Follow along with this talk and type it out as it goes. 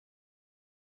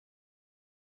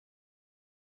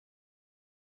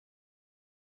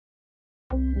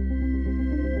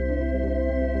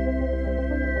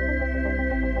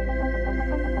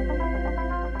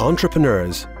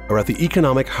Entrepreneurs are at the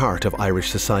economic heart of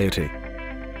Irish society.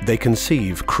 They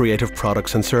conceive creative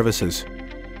products and services.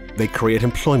 They create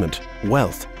employment,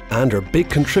 wealth, and are big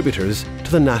contributors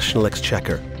to the national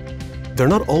exchequer. They're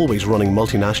not always running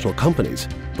multinational companies,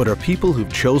 but are people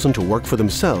who've chosen to work for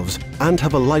themselves and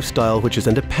have a lifestyle which is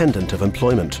independent of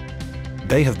employment.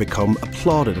 They have become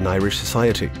applauded in Irish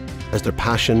society as their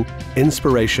passion,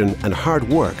 inspiration, and hard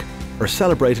work are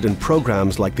celebrated in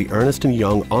programmes like the Ernst &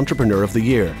 Young Entrepreneur of the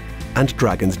Year and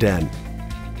Dragon's Den.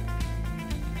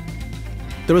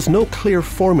 There is no clear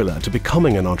formula to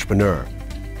becoming an entrepreneur,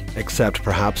 except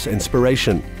perhaps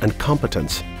inspiration and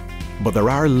competence. But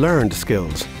there are learned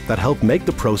skills that help make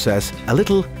the process a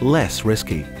little less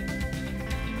risky.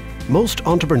 Most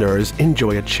entrepreneurs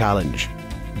enjoy a challenge.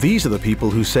 These are the people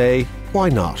who say, "Why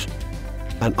not?"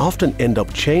 and often end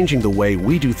up changing the way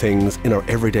we do things in our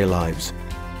everyday lives.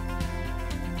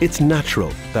 It's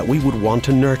natural that we would want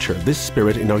to nurture this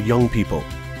spirit in our young people.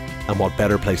 And what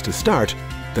better place to start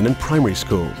than in primary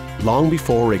school, long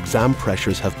before exam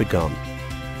pressures have begun.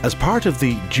 As part of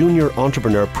the Junior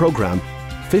Entrepreneur Programme,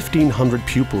 1,500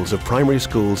 pupils of primary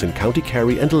schools in County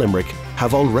Kerry and Limerick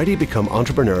have already become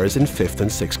entrepreneurs in 5th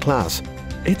and 6th class.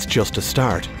 It's just a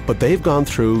start, but they've gone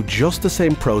through just the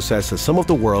same process as some of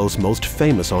the world's most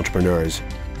famous entrepreneurs.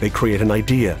 They create an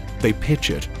idea, they pitch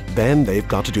it, then they've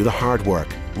got to do the hard work,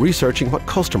 researching what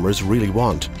customers really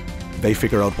want. They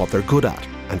figure out what they're good at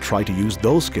and try to use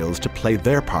those skills to play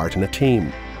their part in a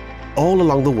team. All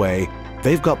along the way,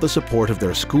 they've got the support of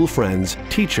their school friends,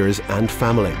 teachers and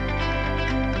family.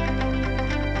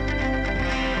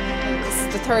 This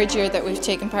is the third year that we've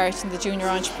taken part in the Junior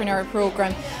Entrepreneur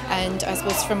Programme, and I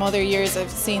suppose from other years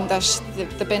I've seen that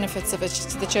the benefits of it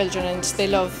to the children, and they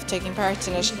love taking part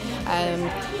in it.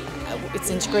 It's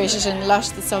integrated in a lot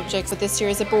of the subjects, but this year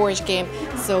is a board game,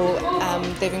 so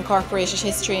they've incorporated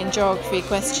history and geography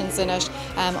questions in it,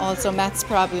 also maths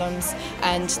problems,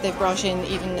 and they've brought in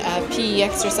even PE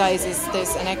exercises.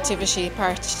 There's an activity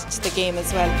part to the game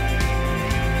as well.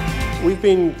 We've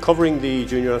been covering the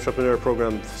Junior Entrepreneur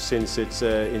Programme since its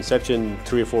inception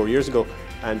 3 or 4 years ago,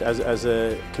 and as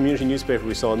a community newspaper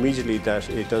we saw immediately that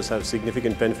it does have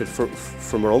significant benefit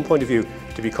from our own point of view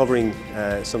to be covering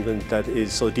something that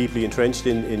is so deeply entrenched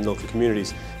in local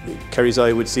communities. Kerry's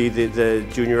Eye would see the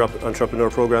Junior Entrepreneur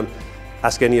Programme,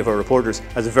 ask any of our reporters,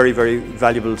 as a very, very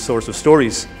valuable source of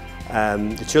stories.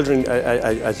 The children,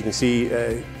 as you can see,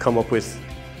 come up with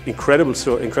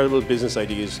incredible business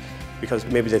ideas, because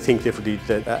maybe they think differently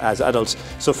as adults.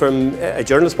 So from a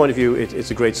journalist's point of view,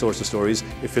 it's a great source of stories.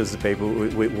 It fills the paper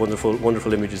with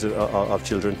wonderful images of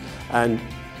children. And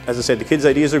as I said, the kids'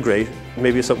 ideas are great.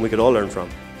 Maybe it's something we could all learn from.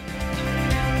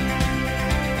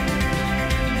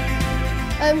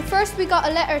 First we got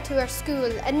a letter to our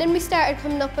school, and then we started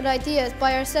coming up with ideas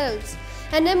by ourselves.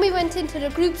 And then we went into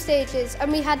the group stages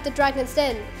and we had the Dragon's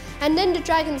Den. And then the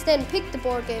Dragon's Den picked the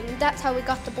board game, and that's how we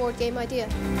got the board game idea.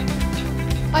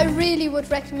 I really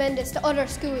would recommend this to other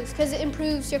schools because it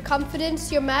improves your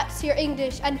confidence, your maths, your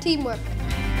English and teamwork.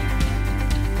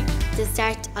 At the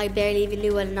start, I barely even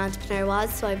knew what an entrepreneur was,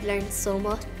 so I've learned so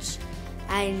much,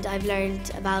 and I've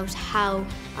learned about how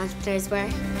entrepreneurs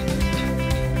work.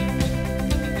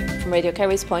 From Radio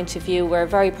Kerry's point of view, we're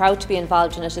very proud to be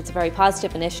involved in it. It's a very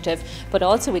positive initiative, but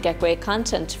also we get great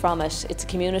content from it. It's a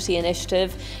community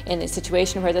initiative in a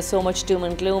situation where there's so much doom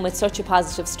and gloom. It's such a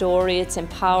positive story, it's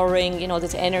empowering, you know,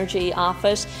 there's energy off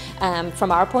it.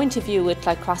 From our point of view, it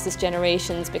crosses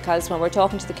generations, because when we're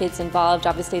talking to the kids involved,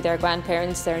 obviously their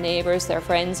grandparents, their neighbours, their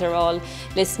friends are all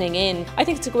listening in. I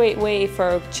think it's a great way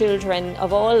for children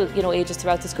of all, you know, ages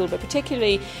throughout the school, but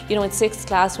particularly, you know, in 6th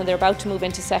class when they're about to move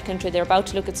into secondary, they're about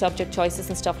to look at subject choices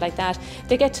and stuff like that.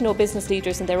 They get to know business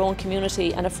leaders in their own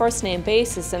community on a first name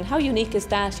basis, and how unique is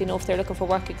that, you know, if they're looking for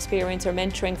work experience or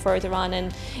mentoring further on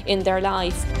in their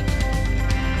life.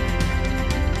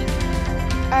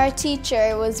 Our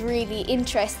teacher was really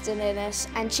interested in it,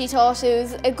 and she thought it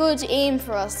was a good aim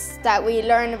for us that we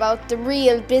learn about the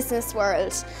real business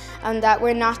world and that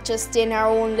we're not just in our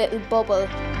own little bubble.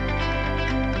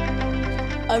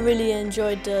 I really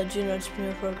enjoyed the Junior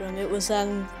Entrepreneur Programme. It was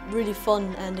really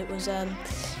fun, and it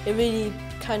really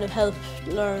kind of helped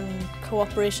learn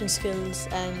cooperation skills,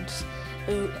 and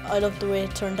I loved the way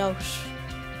it turned out,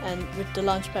 and with the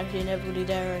launch party and everybody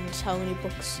there, and how many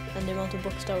books and the amount of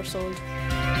books that were sold.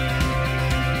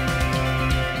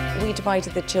 We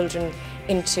divided the children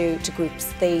into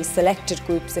groups. They selected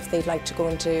groups if they'd like to go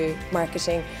into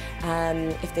marketing,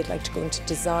 if they'd like to go into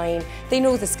design. They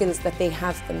know the skills that they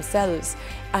have themselves,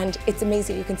 and it's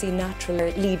amazing. You can see natural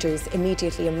leaders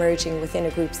immediately emerging within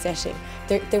a group setting.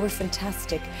 They were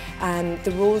fantastic.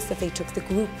 The roles that they took, the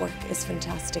group work is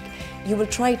fantastic. You will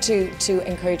try to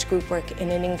encourage group work in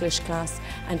an English class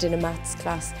and in a maths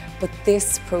class, but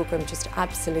this programme just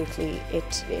absolutely,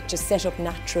 it just set up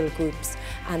natural groups,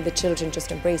 and the children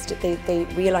just embraced it. They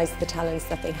realised the talents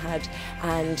that they had,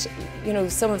 and you know,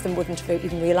 some of them wouldn't have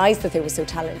even realised that they were so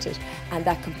talented, and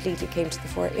that completely came to the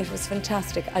fore. It was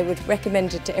fantastic. I would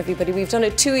recommend it to everybody. We've done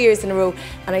it 2 years in a row,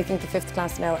 and I think the 5th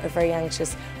class now are very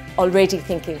anxious, already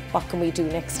thinking, what can we do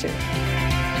next year?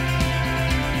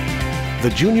 The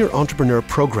Junior Entrepreneur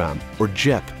Programme, or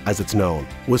JEP as it's known,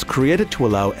 was created to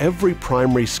allow every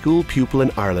primary school pupil in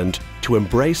Ireland to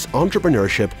embrace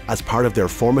entrepreneurship as part of their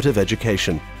formative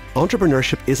education.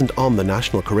 Entrepreneurship isn't on the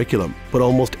national curriculum, but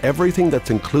almost everything that's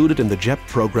included in the JEP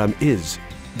programme is.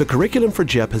 The curriculum for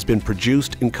JEP has been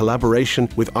produced in collaboration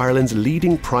with Ireland's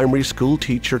leading primary school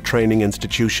teacher training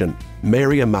institution,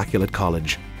 Mary Immaculate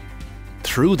College.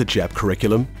 Through the JEP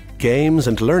curriculum, games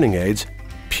and learning aids,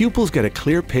 pupils get a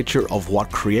clear picture of what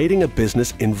creating a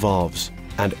business involves,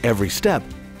 and every step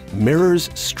mirrors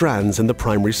strands in the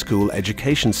primary school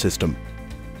education system.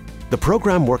 The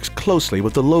programme works closely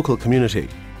with the local community,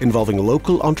 involving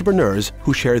local entrepreneurs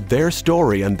who share their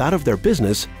story and that of their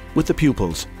business with the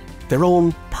pupils, their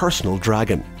own personal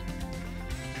dragon.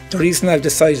 The reason I've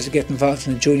decided to get involved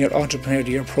in the Junior Entrepreneur of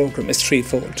the Year programme is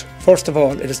threefold. First of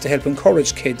all, it is to help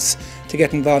encourage kids to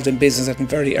get involved in business at a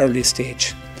very early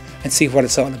stage and see what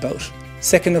it's all about.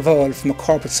 Second of all, from a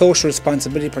corporate social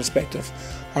responsibility perspective,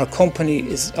 our company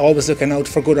is always looking out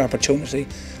for good opportunity,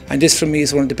 and this for me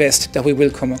is one of the best that we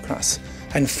will come across.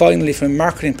 And finally, from a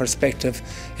marketing perspective,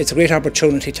 it's a great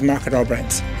opportunity to market our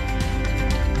brands.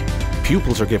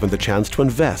 Pupils are given the chance to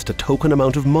invest a token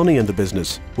amount of money in the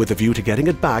business, with a view to getting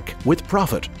it back with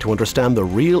profit, to understand the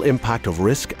real impact of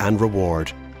risk and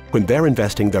reward. When they're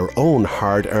investing their own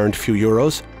hard-earned few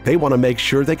euros, they want to make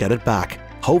sure they get it back,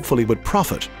 hopefully with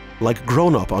profit, like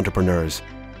grown-up entrepreneurs.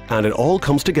 And it all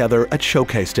comes together at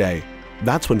Showcase Day.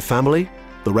 That's when family,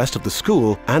 the rest of the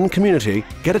school and community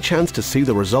get a chance to see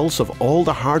the results of all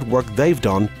the hard work they've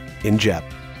done in JEP.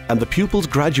 And the pupils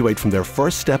graduate from their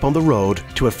first step on the road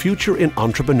to a future in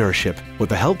entrepreneurship with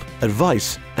the help,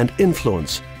 advice and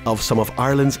influence of some of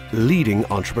Ireland's leading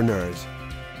entrepreneurs.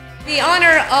 The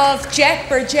honour of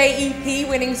JEP, or JEP,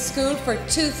 winning school for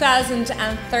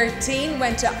 2013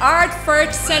 went to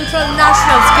Ardfert Central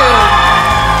National School.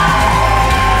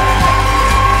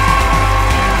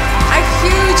 A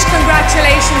huge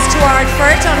congratulations to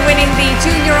Ardfert on winning the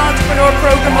Junior Entrepreneur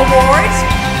Programme Award.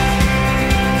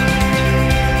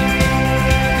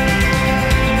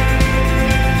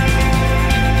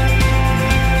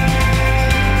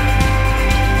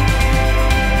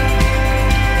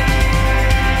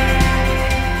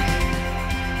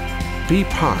 Be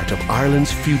part of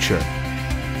Ireland's future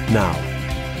now.